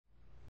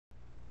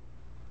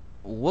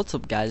What's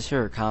up, guys?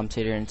 Here,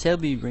 commentator, and today I'll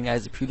be bringing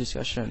guys a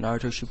pre-discussion of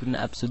Naruto Shippuden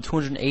episode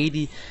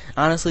 280.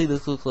 Honestly,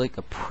 this looks like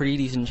a pretty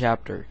decent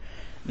chapter.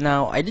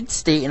 Now, I did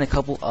state in a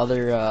couple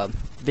other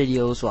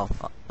videos, well,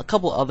 a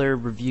couple other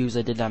reviews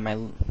I did on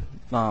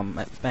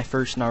my my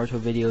first Naruto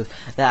videos,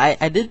 that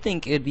I did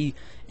think it'd be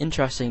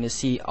interesting to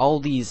see all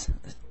these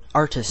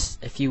artists,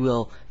 if you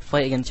will,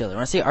 fight against each other.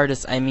 When I say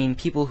artists, I mean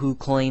people who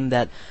claim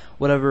that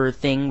whatever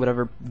thing,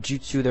 whatever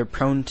jutsu they're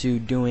prone to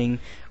doing,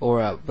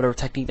 or whatever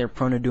technique they're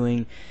prone to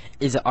doing,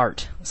 is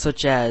art.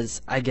 Such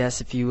as, I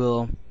guess, if you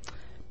will,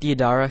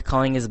 Deidara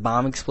calling his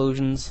bomb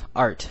explosions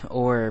art,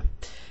 or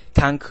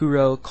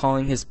Kankuro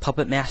calling his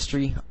puppet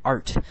mastery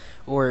art,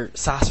 or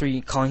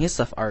Sasori calling his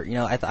stuff art. You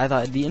know, I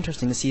thought it'd be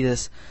interesting to see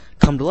this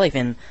come to life,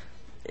 and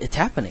it's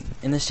happening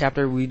in this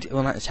chapter.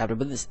 Well, not this chapter,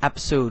 but this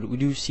episode, we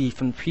do see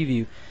from the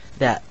preview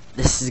that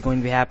this is going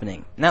to be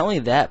happening. Not only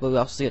that, but we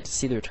also get to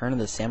see the return of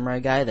the samurai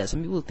guy. That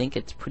some people think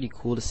it's pretty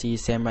cool to see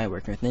samurai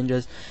working with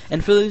ninjas.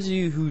 And for those of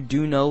you who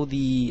do know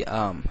the,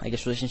 I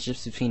guess,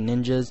 relationships between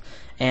ninjas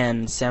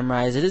and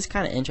samurais, it is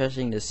kind of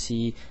interesting to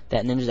see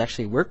that ninjas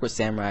actually work with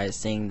samurais,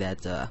 saying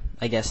that,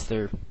 I guess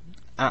they're,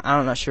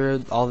 I'm not sure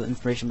all the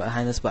information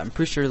behind this, but I'm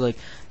pretty sure like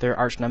they're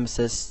arch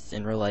nemesis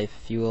in real life,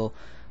 if you will.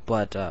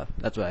 But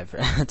that's what I've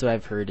that's what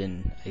I've heard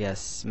in, I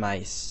guess,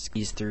 my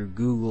skis through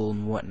Google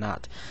and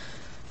whatnot.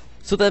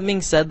 So that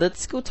being said,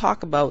 let's go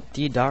talk about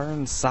Deidara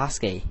and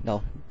Sasuke.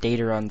 No,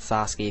 Deidara and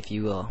Sasuke, if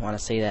you will want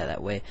to say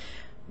that way.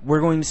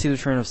 We're going to see the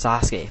return of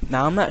Sasuke.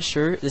 Now, I'm not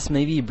sure. This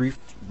may be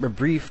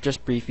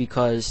just brief,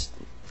 because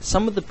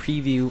some of the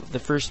preview, the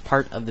first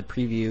part of the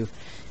preview,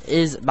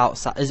 is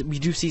about we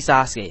do see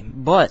Sasuke,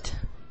 but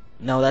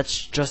no,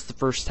 that's just the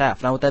first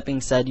half. Now, with that being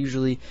said,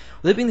 usually,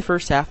 with it being the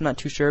first half, I'm not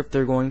too sure if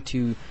they're going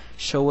to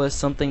show us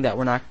something that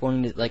we're not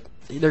going to, like,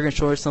 they're going to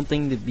show us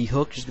something to be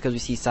hooked just because we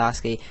see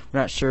Sasuke. We're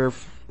not sure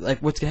if, like,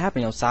 what's going to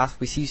happen. You know,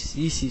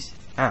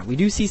 we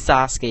do see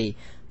Sasuke,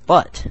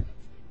 but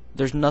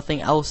there's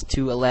nothing else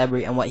to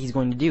elaborate on what he's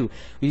going to do.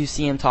 We do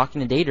see him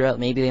talking to Deidara.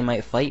 Maybe they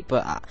might fight,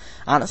 but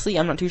honestly,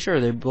 I'm not too sure.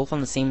 They're both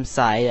on the same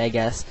side, I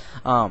guess.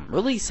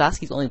 Really,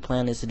 Sasuke's only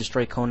plan is to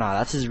destroy Konoha.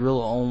 That's his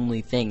real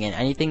only thing, and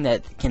anything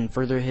that can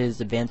further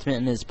his advancement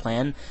in his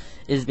plan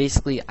is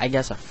basically, I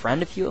guess, a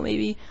friend, if you will,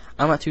 maybe.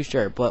 I'm not too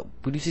sure, but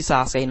we do see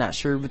Sasuke. Not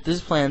sure with his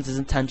plans, his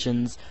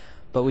intentions,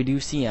 but we do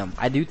see him.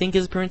 I do think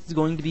his appearance is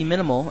going to be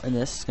minimal in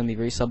this. It's going to be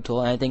very subtle,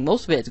 and I think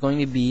most of it is going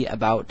to be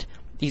about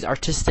these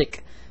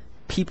artistic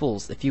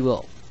peoples, if you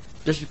will.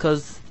 Just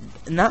because,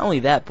 not only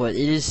that, but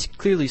it is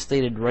clearly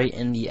stated right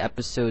in the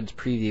episode's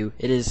preview.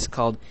 It is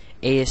called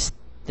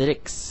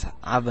Aesthetics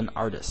of an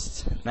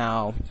Artist.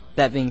 Now,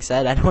 that being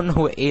said, I don't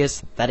know what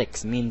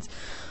aesthetics means,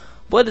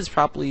 but it's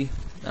probably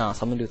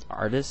something to do with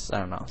artists. I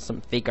don't know,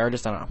 some fake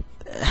artist. I don't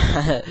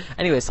know.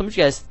 Anyway, so what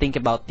you guys think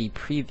about the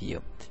preview?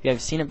 If you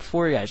have seen it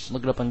before, you guys just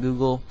look it up on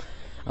Google.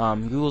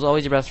 Google's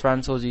always your best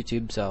friend, so is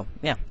YouTube. So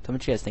yeah, tell me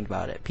what you guys think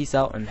about it. Peace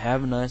out and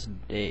have a nice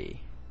day.